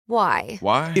Why?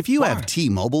 Why? If you have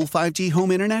T-Mobile 5G home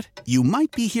internet, you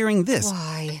might be hearing this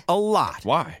Why? a lot.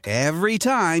 Why? Every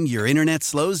time your internet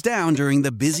slows down during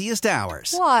the busiest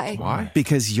hours. Why? Why?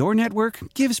 Because your network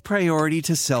gives priority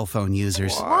to cell phone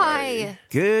users. Why?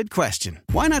 Good question.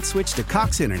 Why not switch to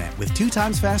Cox Internet with 2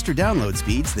 times faster download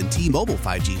speeds than T-Mobile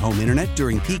 5G home internet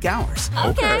during peak hours?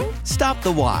 Okay. Stop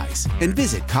the whys and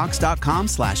visit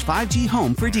cox.com/5G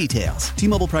home for details.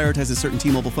 T-Mobile prioritizes certain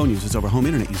T-Mobile phone users over home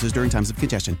internet users during times of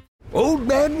congestion. Old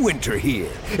Man Winter here.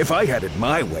 If I had it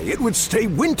my way, it would stay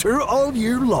winter all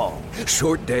year long.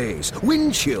 Short days,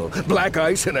 wind chill, black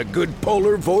ice, and a good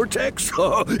polar vortex.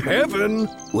 Oh, heaven.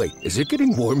 Wait, is it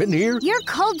getting warm in here? Your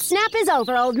cold snap is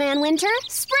over, Old Man Winter.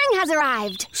 Spring has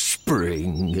arrived.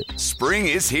 Spring. Spring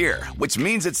is here, which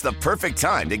means it's the perfect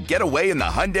time to get away in the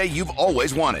Hyundai you've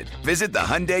always wanted. Visit the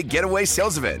Hyundai Getaway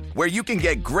Sales Event, where you can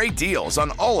get great deals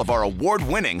on all of our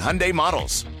award-winning Hyundai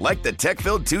models, like the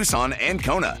tech-filled Tucson and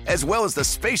Kona, as well as the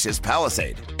spacious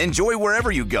Palisade. Enjoy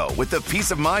wherever you go with the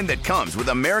peace of mind that comes with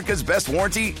America's best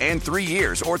warranty and 3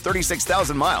 years or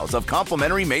 36,000 miles of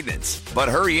complimentary maintenance. But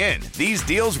hurry in, these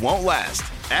deals won't last.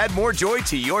 Add more joy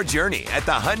to your journey at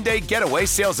the Hyundai Getaway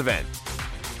Sales Event.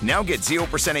 Now get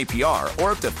 0% APR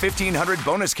or up to $1,500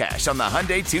 bonus cash on the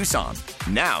Hyundai Tucson.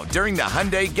 Now, during the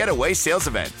Hyundai Getaway Sales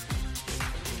Event.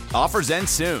 Offers end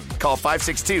soon. Call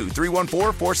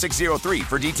 562-314-4603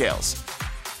 for details.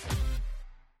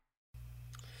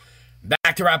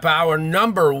 Back to wrap hour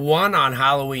number 1 on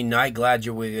Halloween night. Glad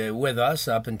you're with us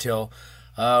up until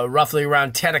roughly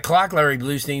around 10 o'clock. Larry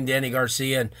Blustein, Danny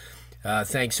Garcia, and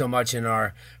thanks so much in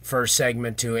our first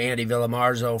segment to Andy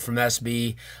Villamarzo from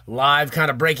SB Live,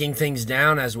 kind of breaking things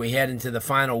down as we head into the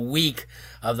final week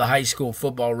of the high school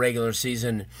football regular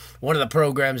season. One of the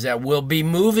programs that will be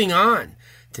moving on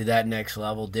to that next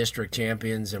level, district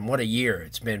champions, and what a year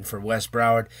it's been for West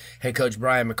Broward. Head coach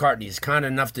Brian McCartney is kind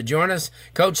enough to join us.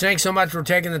 Coach, thanks so much for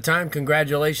taking the time.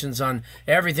 Congratulations on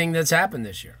everything that's happened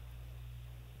this year.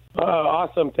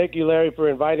 Awesome. Thank you, Larry, for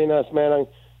inviting us, man.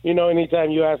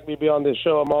 Anytime you ask me to be on this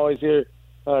show, I'm always here.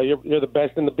 You're the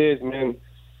best in the biz, man.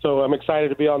 So I'm excited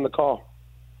to be on the call.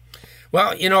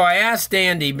 Well, I asked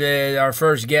Andy, our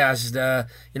first guest,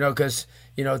 because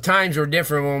times were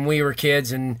different when we were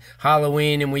kids and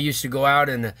Halloween, and we used to go out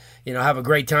and, have a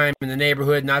great time in the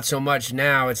neighborhood. Not so much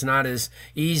now. It's not as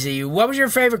easy. What was your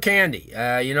favorite candy?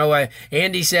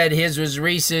 Andy said his was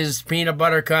Reese's Peanut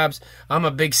Butter Cups. I'm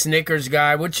a big Snickers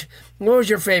guy. What was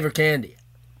your favorite candy?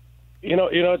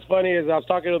 It's funny is I was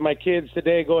talking with my kids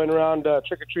today, going around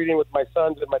trick-or-treating with my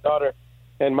sons and my daughter,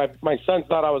 and my sons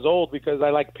thought I was old because I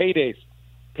like Paydays.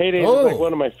 Paydays is like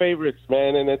one of my favorites,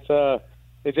 man, and it's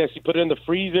just you put it in the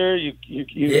freezer, you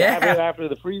have it after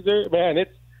the freezer, man.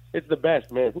 It's the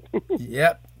best, man.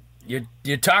 Yep.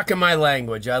 You're talking my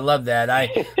language. I love that.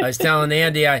 I was telling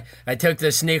Andy I took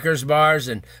the Snickers bars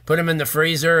and put them in the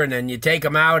freezer, and then you take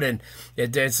them out, and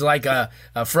it's like a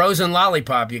frozen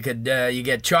lollipop. You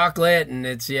get chocolate, and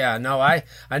I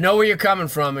know where you're coming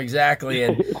from exactly.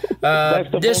 And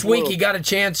this week you got a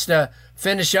chance to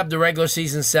finish up the regular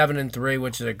season 7-3,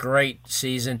 which is a great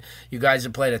season. You guys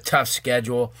have played a tough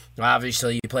schedule.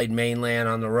 Obviously, you played Mainland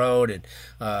on the road and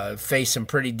faced some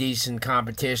pretty decent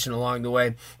competition along the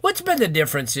way. What's been the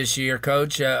difference this year,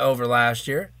 Coach, over last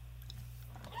year?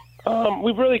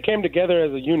 We've really came together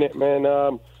as a unit, man.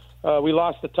 We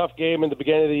lost a tough game in the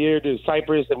beginning of the year to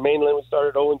Cypress and Mainland. We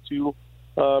started 0-2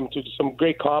 to some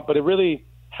great comp, but it really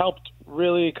helped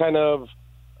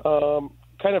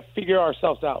kind of figure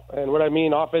ourselves out. And what I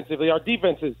mean offensively, our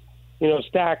defense is,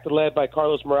 stacked, led by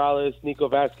Carlos Morales, Nico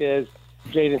Vasquez,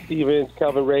 Jaden Stevens,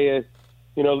 Kelvin Reyes,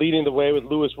 leading the way with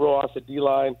Luis Rojas at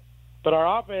D-line. But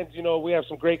our offense, we have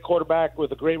some great quarterback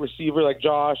with a great receiver like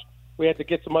Josh. We had to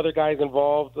get some other guys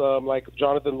involved, like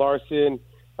Jonathan Larson,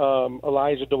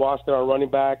 Elijah DeWaster, our running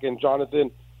back, and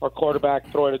Jonathan, our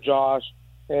quarterback, throwing to Josh.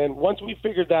 And once we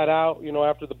figured that out,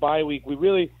 after the bye week, we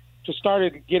really just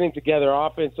started getting together. Our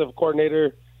offensive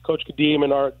coordinator, Coach Kadeem,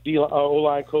 and our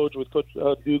O-line coach with Coach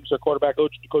Dukes, our quarterback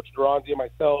coach, Coach Duranzi, and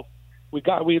myself. We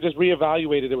just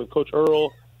reevaluated it with Coach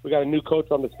Earl. We got a new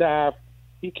coach on the staff.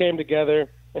 He came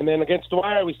together. And then against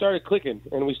Dwyer, we started clicking,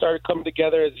 and we started coming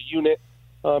together as a unit.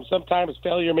 Sometimes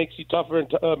failure makes you tougher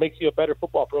and makes you a better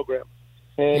football program.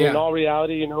 And in all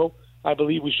reality, I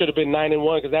believe we should have been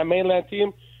 9-1 because that Mainland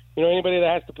team, anybody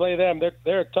that has to play them,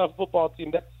 they're a tough football team.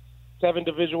 That's 7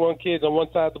 Division I kids on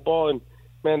one side of the ball, and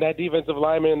man, that defensive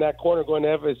lineman in that corner going to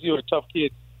FSU are tough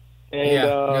kids. And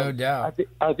no doubt.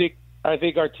 I think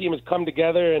our team has come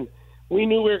together, and we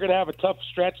knew we were going to have a tough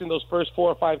stretch in those first 4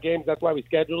 or 5 games. That's why we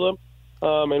scheduled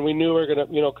them. And we knew we were going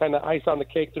to, kind of ice on the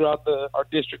cake throughout our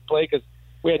district play because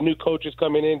we had new coaches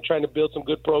coming in, trying to build some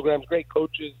good programs, great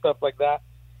coaches, stuff like that.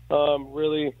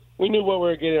 Really, we knew what we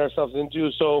were getting ourselves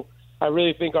into. So I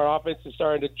really think our offense is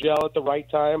starting to gel at the right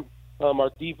time.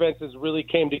 Our defenses really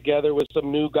came together with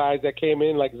some new guys that came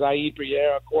in, like Zaid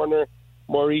Briere at corner,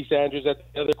 Maurice Andrews at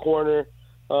the other corner.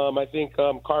 I think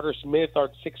Carter Smith, our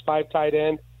 6'5" tight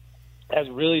end, has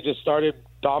really just started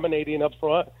dominating up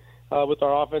front with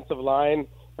our offensive line.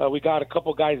 We got a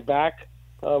couple guys back.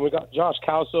 We got Josh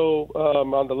Calso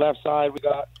on the left side. We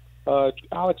got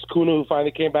Alex Kuna, who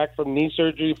finally came back from knee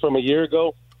surgery from a year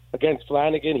ago against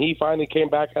Flanagan. He finally came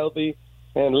back healthy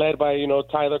and led by,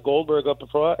 Tyler Goldberg up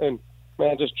front. And,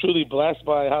 man, just truly blessed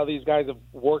by how these guys have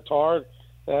worked hard.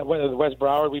 West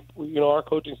Broward, our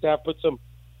coaching staff put some,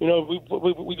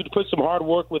 we could put some hard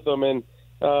work with them, and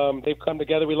they've come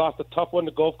together. We lost a tough one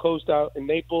to Gulf Coast out in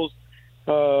Naples.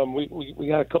 We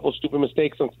got a couple of stupid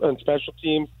mistakes on special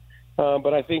teams,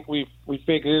 but I think we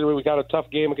figured it. We got a tough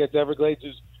game against Everglades,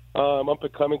 who's up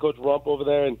and coming, Coach Rump over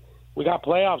there, and we got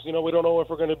playoffs. We don't know if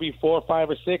we're going to be 4, 5,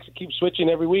 or 6. Keep switching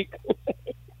every week.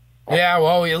 Yeah,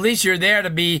 well, at least you're there to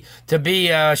be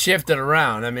shifted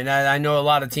around. I mean, I know a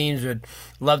lot of teams would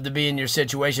love to be in your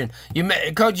situation.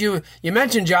 Coach, you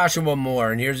mentioned Joshua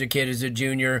Moore, and here's a kid who's a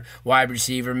junior wide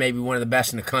receiver, maybe one of the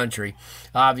best in the country,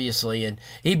 obviously, and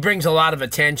he brings a lot of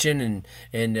attention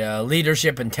and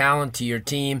leadership and talent to your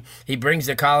team. He brings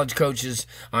the college coaches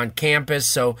on campus,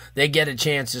 so they get a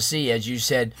chance to see, as you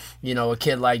said, a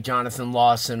kid like Jonathan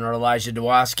Lawson or Elijah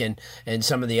Dwoskin and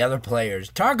some of the other players.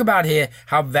 Talk about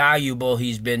how valuable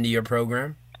he's been to your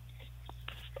program.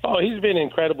 Oh, he's been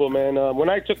incredible, man. When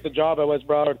I took the job at West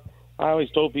Broward, I always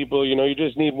told people, you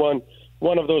just need one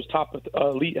of those top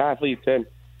elite athletes. And,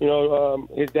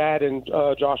 his dad and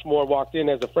Josh Moore walked in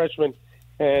as a freshman,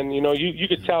 and, you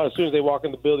could tell as soon as they walk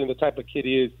in the building the type of kid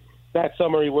he is. That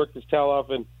summer he worked his tail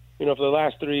off, and, for the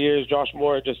last 3 years, Josh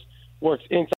Moore just works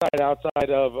inside and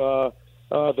outside of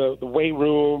the weight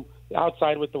room,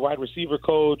 outside with the wide receiver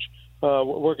coach,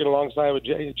 working alongside with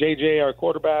JJ, our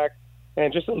quarterback,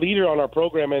 and just a leader on our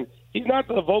program. And he's not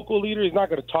the vocal leader. He's not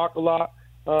going to talk a lot.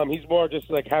 He's more just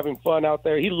like having fun out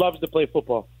there. He loves to play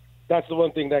football. That's the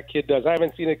one thing that kid does. I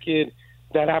haven't seen a kid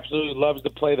that absolutely loves to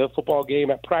play the football game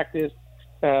at practice,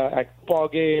 at football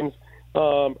games.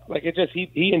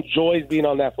 He enjoys being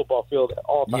on that football field at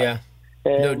all times. Yeah,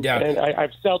 and, no doubt. And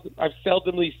I've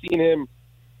seldomly seen him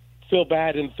feel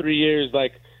bad in 3 years,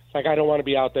 like I don't want to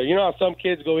be out there. You know how some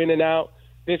kids go in and out?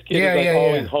 This kid is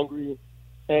always hungry.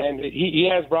 And he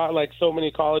has brought so many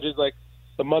colleges. Like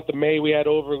the month of May, we had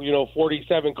over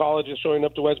 47 colleges showing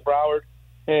up to West Broward,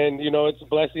 and it's a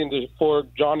blessing for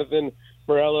Jonathan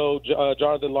Morello,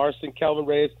 Jonathan Larson, Kelvin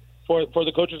Reyes, for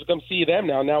the coaches to come see them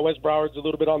now. Now West Broward's a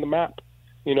little bit on the map.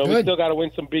 We still got to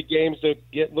win some big games to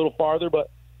get a little farther,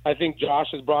 but I think Josh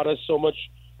has brought us so much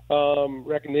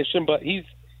recognition. But he's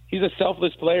a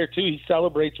selfless player too. He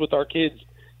celebrates with our kids.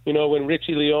 When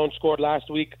Richie Leone scored last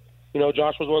week,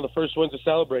 Josh was one of the first ones to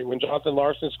celebrate. When Jonathan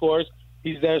Larson scores,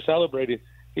 he's there celebrating.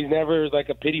 He's never like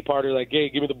a pity party, like, hey,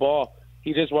 give me the ball.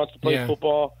 He just wants to play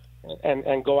football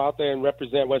and go out there and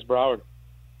represent West Broward.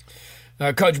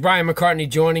 Coach Brian McCartney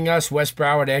joining us, West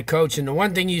Broward head coach. And the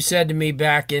one thing you said to me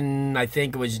back in, I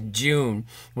think it was June,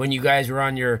 when you guys were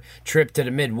on your trip to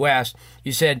the Midwest,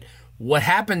 you said, what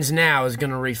happens now is going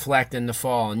to reflect in the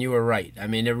fall, and you were right. I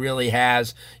mean, it really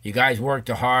has. You guys worked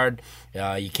hard.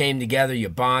 You came together. You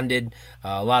bonded.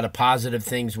 A lot of positive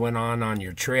things went on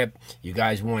your trip. You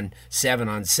guys won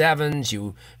 7-on-7s.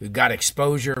 You got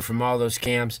exposure from all those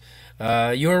camps.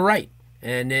 You were right,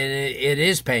 and it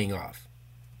is paying off.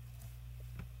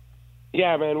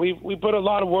 Yeah, man. We put a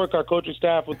lot of work, our coaching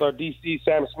staff, with our DC,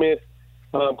 Sam Smith,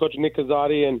 Coach Nick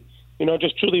Kazadi, and,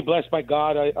 just truly blessed by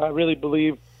God. I really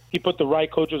believe he put the right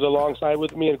coaches alongside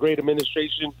with me and great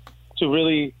administration to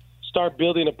really start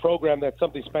building a program that's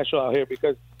something special out here,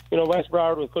 because, West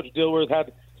Broward with Coach Dilworth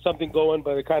had something going,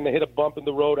 but it kind of hit a bump in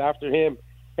the road after him.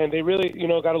 And they really,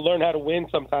 got to learn how to win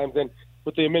sometimes. And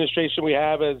with the administration we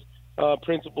have as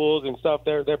principals and stuff,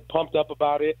 they're pumped up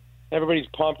about it. Everybody's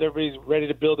pumped. Everybody's ready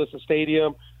to build us a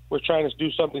stadium. We're trying to do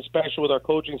something special with our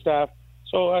coaching staff.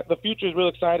 So the future is real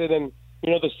excited. And,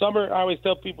 the summer, I always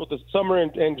tell people the summer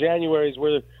and January is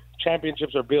where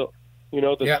championships are built.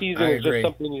 The season is just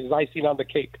something is icing on the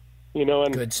cake.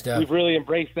 And good stuff. We've really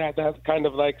embraced that kind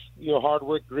of hard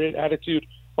work, grit attitude,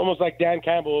 almost like Dan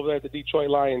Campbell over there at the Detroit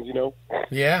Lions.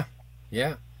 Yeah,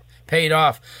 paid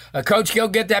off. Coach, go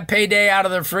get that payday out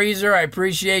of the freezer. I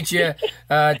appreciate you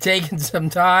taking some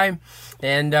time,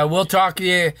 and we'll talk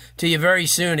to you very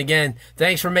soon. Again,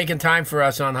 thanks for making time for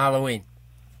us on Halloween.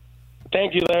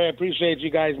 Thank you, Larry. I appreciate you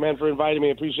guys, man, for inviting me.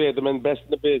 I appreciate them, and best in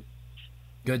the biz.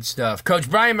 Good stuff. Coach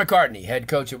Brian McCartney, head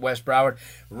coach at West Broward,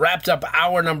 wrapped up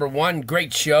hour number 1.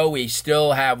 Great show. We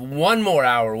still have one more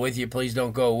hour with you. Please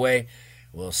don't go away.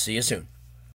 We'll see you soon.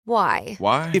 Why?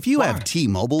 If you have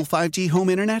T-Mobile 5G home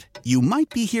internet, you might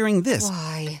be hearing this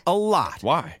a lot.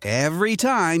 Why? Every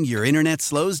time your internet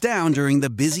slows down during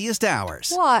the busiest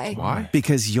hours. Why?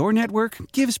 Because your network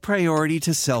gives priority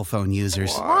to cell phone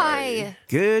users. Why?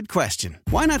 Good question.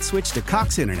 Why not switch to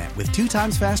Cox Internet with 2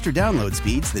 times faster download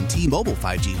speeds than T-Mobile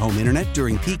 5G home internet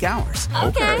during peak hours?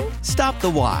 Okay. Stop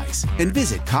the whys and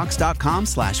visit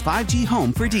cox.com/5G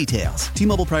home for details.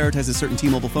 T-Mobile prioritizes certain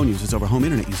T-Mobile phone users over home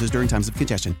internet users during times of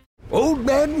congestion. Old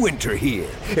Man Winter here.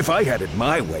 If I had it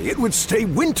my way, it would stay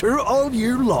winter all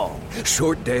year long.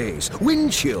 Short days,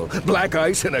 wind chill, black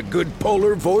ice, and a good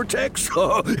polar vortex.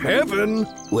 Oh, heaven.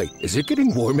 Wait, is it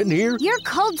getting warm in here? Your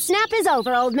cold snap is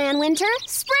over, Old Man Winter.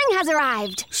 Spring has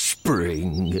arrived.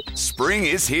 Spring. Spring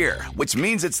is here, which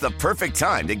means it's the perfect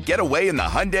time to get away in the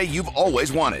Hyundai you've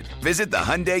always wanted. Visit the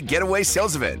Hyundai Getaway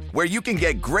Sales Event, where you can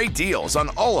get great deals on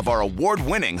all of our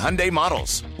award-winning Hyundai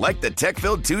models, like the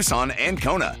tech-filled Tucson and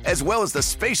Kona, as well as the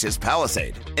spacious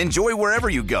Palisade. Enjoy wherever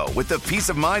you go with the peace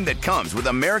of mind that comes with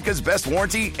America's best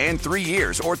warranty and 3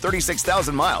 years or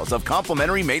 36,000 miles of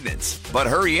complimentary maintenance. But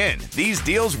hurry in, these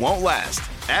deals won't last.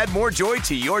 Add more joy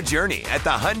to your journey at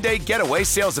the Hyundai Getaway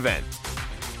Sales Event.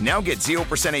 Now get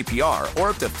 0% APR or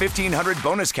up to $1,500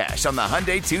 bonus cash on the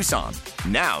Hyundai Tucson.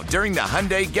 Now, during the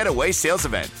Hyundai Getaway Sales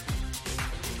Event.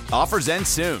 Offers end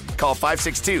soon. Call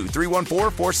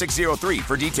 562-314-4603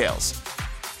 for details.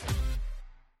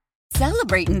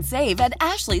 Celebrate and save at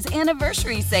Ashley's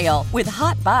Anniversary Sale. With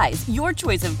Hot Buys, your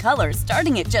choice of colors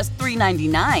starting at just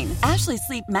 $3.99. Ashley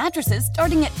Sleep mattresses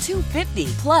starting at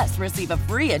 $2.50. Plus, receive a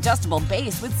free adjustable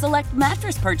base with select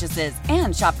mattress purchases.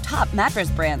 And shop top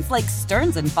mattress brands like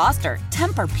Stearns & Foster,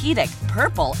 Tempur-Pedic,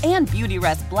 Purple, and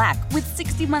Beautyrest Black with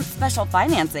 60-month special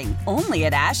financing. Only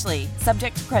at Ashley.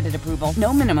 Subject to credit approval.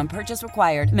 No minimum purchase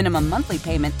required. Minimum monthly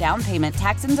payment, down payment,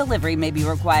 tax, and delivery may be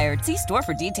required. See store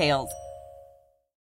for details.